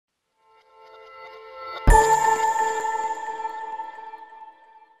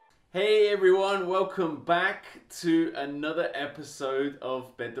Hey everyone, welcome back to another episode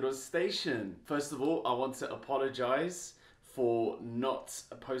of Petros Station. First of all, I want to apologize for not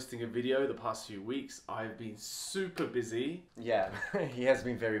posting a video the past few weeks. I've been super busy. Yeah, he has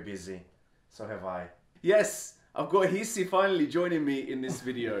been very busy. So have I. Yes, I've got Hissi finally joining me in this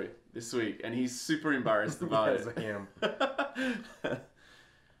video this week, and he's super embarrassed about Yes, it. I am.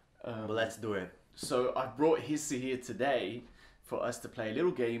 But let's do it. So I brought Hissi here today for us to play a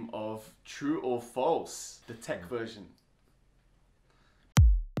little game of true or false, the tech version.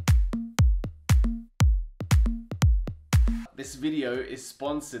 This video is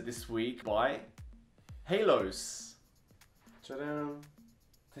sponsored this week by Halos. Ta-da!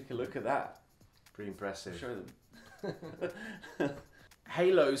 Take a look at that. Pretty impressive. Show them.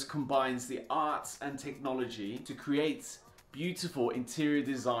 Halos combines the arts and technology to create beautiful interior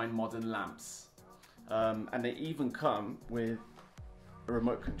design modern lamps. And they even come with a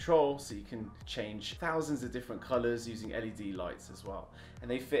remote control, so you can change thousands of different colors using LED lights as well. And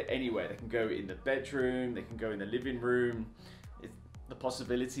they fit anywhere. They can go in the bedroom, they can go in the living room. The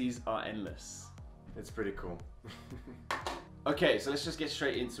possibilities are endless. It's pretty cool. Okay, so let's just get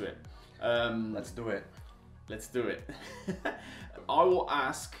straight into it. Let's do it. Let's do it. I will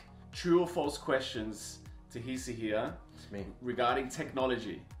ask true or false questions to Hissi here It's me. regarding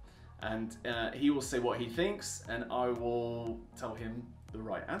technology. And he will say what he thinks, and I will tell him the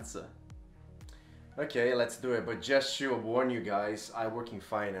right answer. Okay, let's do it. But just to warn you guys, I work in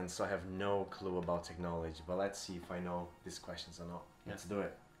finance, so I have no clue about technology. But let's see if I know these questions or not. Let's do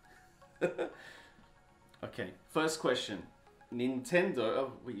it. Okay, first question. Nintendo,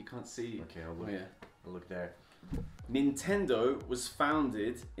 oh wait, you can't see. Okay, I'll look, Oh, yeah. I'll look there. Nintendo was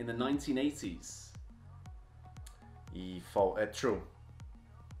founded in the 1980s. True.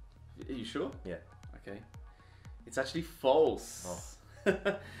 Are you sure? Yeah. Okay. It's actually false. Oh.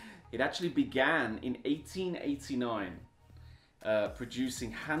 It actually began in 1889,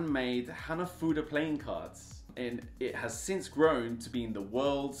 producing handmade Hanafuda playing cards. And it has since grown to being the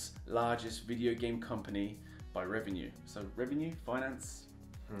world's largest video game company by revenue. So revenue, finance,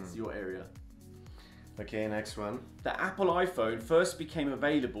 is your area. Okay, next one. The Apple iPhone first became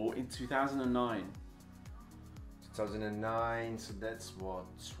available in 2009. 2009, so that's what?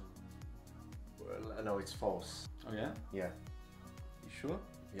 Well, no, it's false. Oh yeah? Yeah. You sure?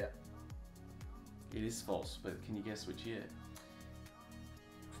 Yeah. It is false, but can you guess which year?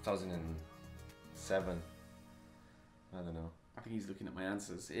 2007. I don't know. I think he's looking at my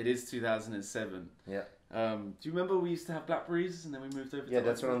answers. It is 2007. Yeah. Do you remember we used to have Blackberries and then we moved over to Yeah,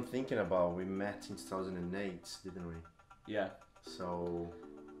 that's what iPhone? I'm thinking about. We met in 2008, didn't we? Yeah. So,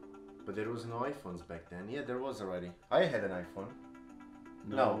 but there was no iPhones back then. Yeah, there was already. I had an iPhone.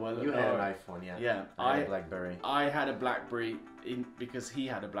 No, well, you had an iPhone, yeah. Yeah. I had a BlackBerry. I had a Blackberry because he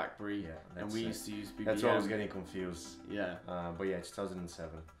had a Blackberry. Yeah, and we used to use BBM. That's why I was getting confused. Yeah. But yeah,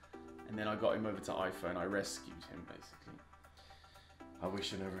 2007. And then I got him over to iPhone. I rescued him basically. I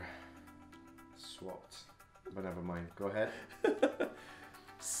wish I never swapped. But never mind. Go ahead.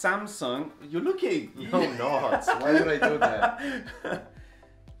 Samsung, you're looking. No, I'm not. Why did I do that?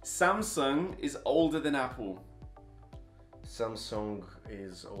 Samsung is older than Apple. Samsung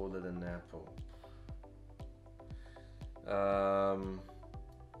is older than Apple.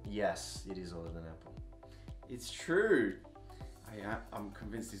 Yes, it is older than Apple. It's true. I'm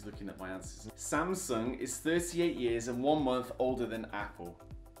convinced he's looking at my answers. Samsung is 38 years and 1 month older than Apple.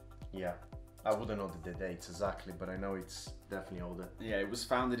 Yeah, I wouldn't know the dates exactly, but I know it's definitely older. Yeah, it was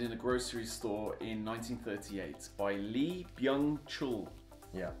founded in a grocery store in 1938 by Lee Byung-chul.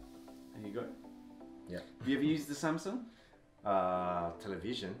 Yeah. There you go. Yeah. Have you ever used the Samsung?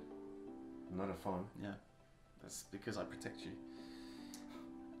 Television, not a phone. Yeah, that's because I protect you.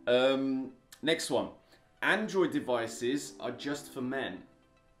 Next one. Android devices are just for men.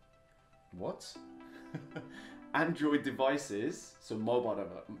 What? Android devices, so mobile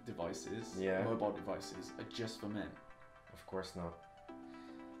devices, Yeah. mobile devices are just for men. Of course not.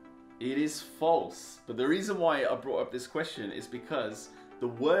 It is false. But the reason why I brought up this question is because the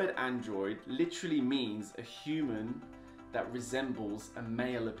word android literally means a human that resembles a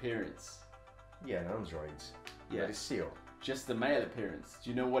male appearance. Yeah, an Android. Yeah. But it's still. Just the male appearance. Do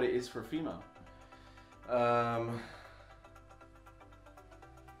you know what it is for a female? No,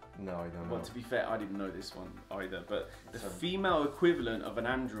 I don't know. Well, to be fair, I didn't know this one either, but the So- female equivalent of an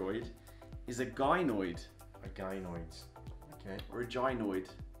android is a gynoid. A gynoid. Okay. Or a gynoid.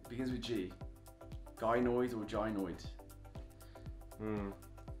 It begins with G. Gynoid or gynoid.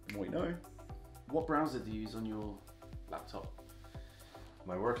 We know. What browser do you use on your laptop?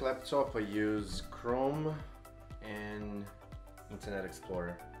 My work laptop, I use Chrome and Internet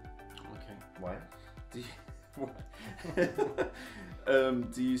Explorer. Okay. Why?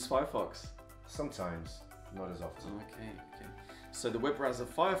 Do you use Firefox? Sometimes, not as often. Okay. So the web browser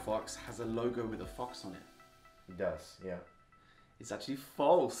Firefox has a logo with a fox on it. It does, yeah. It's actually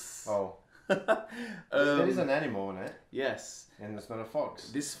false. Oh. There is an animal on it. Yes. And it's not a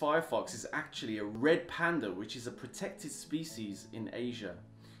fox. This firefox is actually a red panda, which is a protected species in Asia.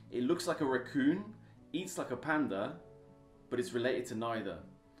 It looks like a raccoon, eats like a panda, but it's related to neither.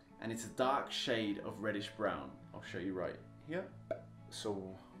 And it's a dark shade of reddish brown. I'll show you right here.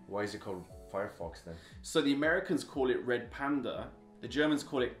 So why is it called Firefox then? So the Americans call it red panda, the Germans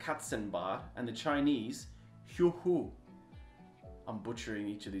call it Katzenbart, and the Chinese Huhu. I'm butchering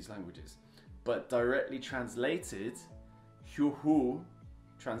each of these languages. But directly translated, Huhu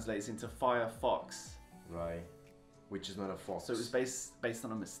translates into Firefox. Right. Which is not a fox. So it was based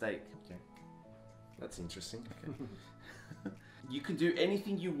on a mistake. Okay. That's interesting. Okay. You can do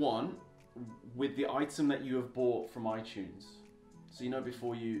anything you want with the item that you have bought from iTunes. So you know,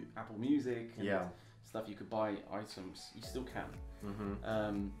 before you Apple Music and stuff, you could buy items. You still can.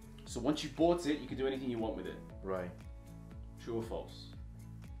 Mm-hmm. So once you've bought it, you can do anything you want with it. Right. True or false?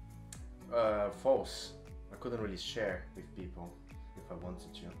 False. I couldn't really share with people if I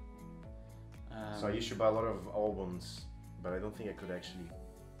wanted to. So I used to buy a lot of albums, but I don't think I could actually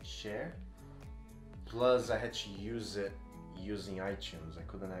share. Plus, I had to use it using iTunes. I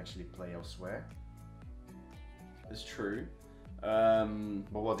couldn't actually play elsewhere. It's true.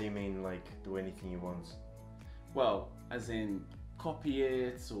 But what do you mean, like, do anything you want? Well, as in copy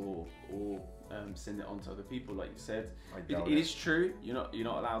it or send it on to other people, like you said. It is true. You're not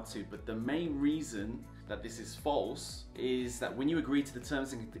allowed to. But the main reason that this is false is that when you agree to the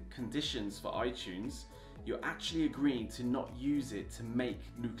terms and conditions for iTunes, you're actually agreeing to not use it to make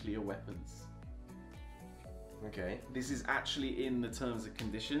nuclear weapons. Okay. This is actually in the terms and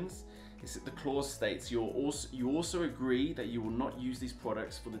conditions. The clause states you also agree that you will not use these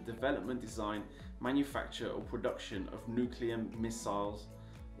products for the development, design, manufacture or production of nuclear missiles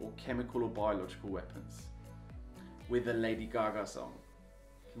or chemical or biological weapons. With a Lady Gaga song.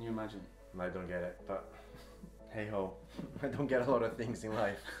 Can you imagine? I don't get it, but hey ho, I don't get a lot of things in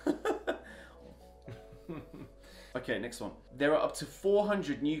life. Okay, next one. There are up to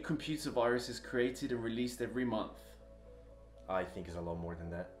 400 new computer viruses created and released every month. I think it's a lot more than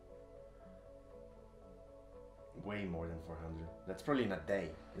that. Way more than 400. That's probably in a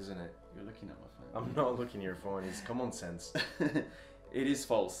day, isn't it? You're looking at my phone. I'm not looking at your phone, it's common sense. It is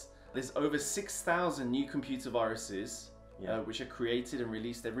false. There's over 6,000 new computer viruses which are created and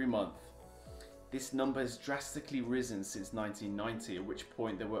released every month. This number has drastically risen since 1990, at which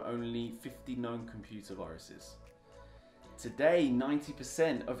point there were only 50 known computer viruses. Today,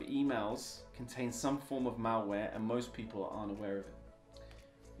 90% of emails contain some form of malware and most people aren't aware of it.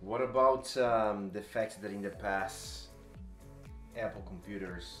 What about the fact that in the past, Apple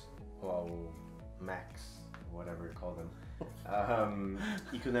computers, well, Macs, whatever you call them,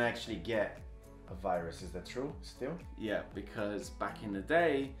 you couldn't actually get a virus? Is that true still? Yeah, because back in the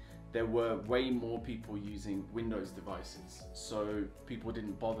day, there were way more people using Windows devices. So people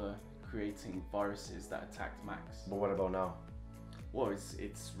didn't bother creating viruses that attacked Macs. But what about now? Well,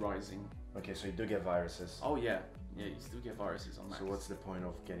 it's rising. Okay, so you do get viruses. Oh yeah, you still get viruses on Macs. So what's the point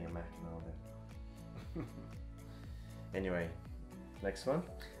of getting a Mac now then? Anyway, next one.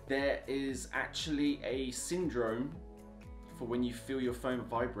 There is actually a syndrome for when you feel your phone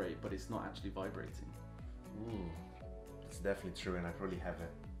vibrate, but it's not actually vibrating. Ooh, it's definitely true, and I probably have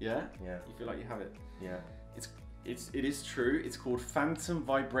it. Yeah? Yeah. You feel like you have it? Yeah. It is true. It's called phantom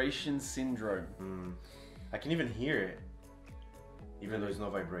vibration syndrome. I can even hear it, even though there's no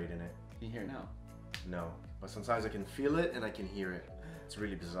vibrate in it. Can you hear it now? No, but sometimes I can feel it and I can hear it. It's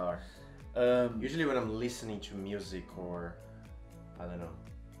really bizarre. Usually when I'm listening to music or, I don't know,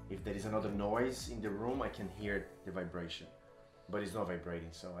 if there is another noise in the room, I can hear the vibration. But it's not vibrating,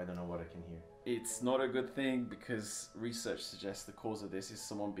 so I don't know what I can hear. It's not a good thing because research suggests the cause of this is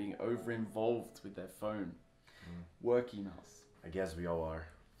someone being over-involved with their phone. Work emails. I guess we all are.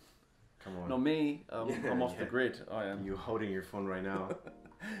 Come on. Not me. I'm off the grid. I am. You're holding your phone right now.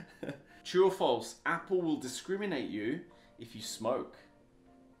 True or false? Apple will discriminate you if you smoke.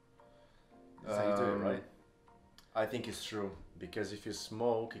 That's how you do it, right? I think it's true, because if you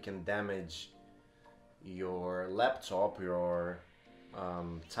smoke, it can damage your laptop, your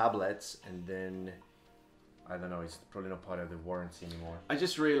tablets, and then I don't know, it's probably not part of the warranty anymore. I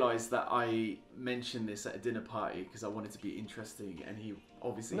just realised that I mentioned this at a dinner party because I wanted to be interesting, and he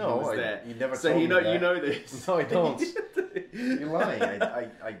obviously was there. You never so told me that. You know this. No, I don't. You're lying.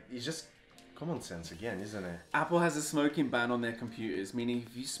 It's just Common sense again, isn't it? Apple has a smoking ban on their computers, meaning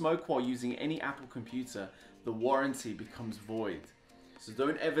if you smoke while using any Apple computer, the warranty becomes void. So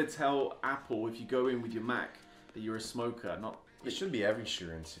don't ever tell Apple if you go in with your Mac that you're a smoker. It should be every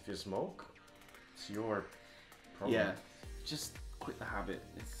insurance. If you smoke, it's your problem. Yeah, just quit the habit.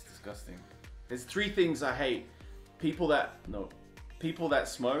 It's disgusting. There's 3 things I hate. People that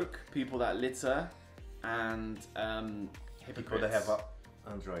smoke, people that litter, and hypocrites. People that have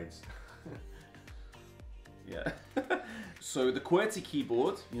Androids. Yeah. So the QWERTY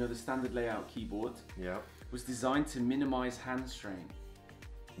keyboard, you know, the standard layout keyboard, Yeah. was designed to minimize hand strain.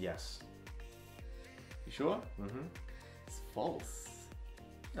 Yes. You sure? Mm-hmm. It's false.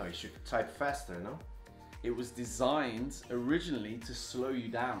 No, you should type faster, no? It was designed originally to slow you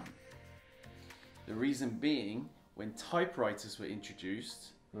down. The reason being, when typewriters were introduced,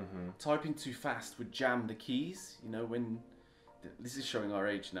 typing too fast would jam the keys. You know, when, this is showing our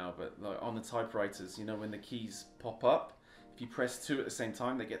age now, but like on the typewriters, you know, when the keys pop up, if you press 2 at the same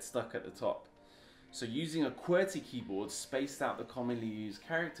time, they get stuck at the top. So using a QWERTY keyboard spaced out the commonly used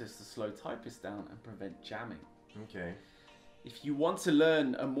characters to slow typists down and prevent jamming. Okay. If you want to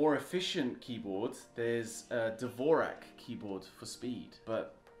learn a more efficient keyboard, there's a Dvorak keyboard for speed,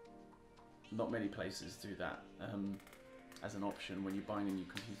 but not many places do that as an option when you're buying a new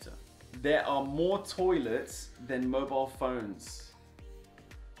computer. There are more toilets than mobile phones.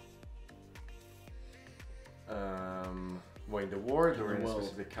 Well, in the world or in a world.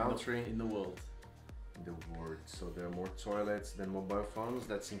 specific country? In the world. In the world. So there are more toilets than mobile phones?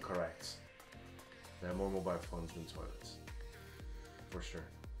 That's incorrect. There are more mobile phones than toilets. For sure.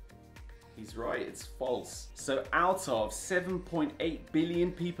 He's right, it's false. So out of 7.8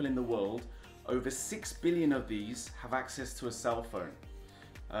 billion people in the world, over 6 billion of these have access to a cell phone.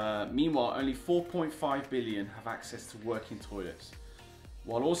 Meanwhile, only 4.5 billion have access to working toilets.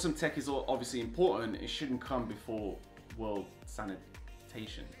 While awesome tech is obviously important, it shouldn't come before world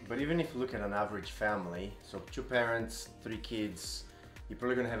sanitation. But even if you look at an average family, so 2 parents, 3 kids, you're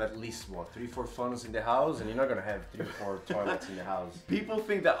probably gonna have at least, what, 3-4 phones in the house, and you're not gonna have 3-4 toilets in the house. People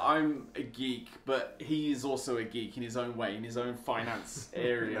think that I'm a geek, but he is also a geek in his own way, in his own finance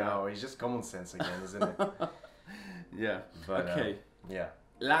area. No, it's just common sense again, isn't it? Yeah. But, okay. Yeah.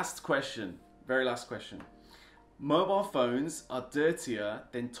 Last question, very last question. Mobile phones are dirtier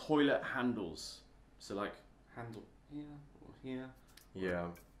than toilet handles. So like handle here or here. Yeah.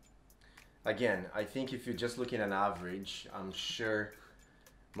 Again, I think if you're just looking at an average, I'm sure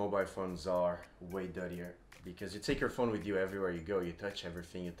mobile phones are way dirtier, because you take your phone with you everywhere you go. You touch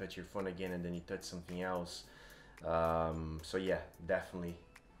everything, you touch your phone again, and then you touch something else. So yeah, definitely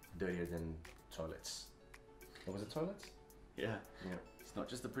dirtier than toilets. What was it, toilets? Yeah. Yeah. It's not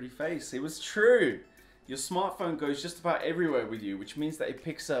just a pretty face, it was true. Your smartphone goes just about everywhere with you, which means that it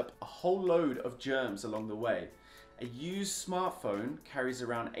picks up a whole load of germs along the way. A used smartphone carries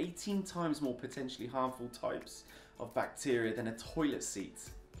around 18 times more potentially harmful types of bacteria than a toilet seat.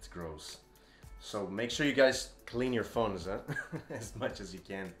 It's gross. So make sure you guys clean your phones, huh? As much as you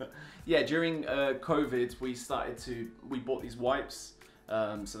can. Yeah, during COVID, we bought these wipes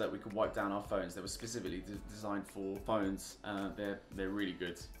so that we could wipe down our phones. They were specifically designed for phones. They're really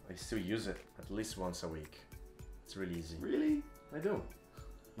good. I still use it at least once a week. It's really easy. Really? I do.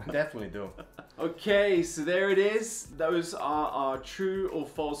 I definitely do. Okay, so there it is. Those are our true or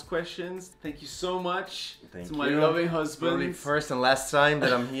false questions. Thank you so much to my loving husband. Probably first and last time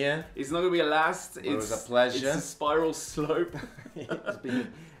that I'm here. It's not gonna be a last. It was a pleasure. It's a spiral slope. It's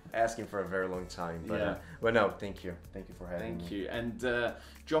been asking for a very long time, but yeah. Well, no, thank you. Thank you for having me. Thank you, and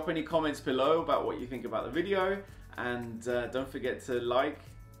drop any comments below about what you think about the video, and don't forget to like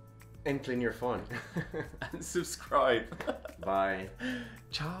and clean your phone and subscribe. Bye.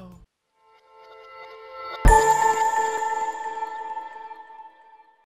 Ciao.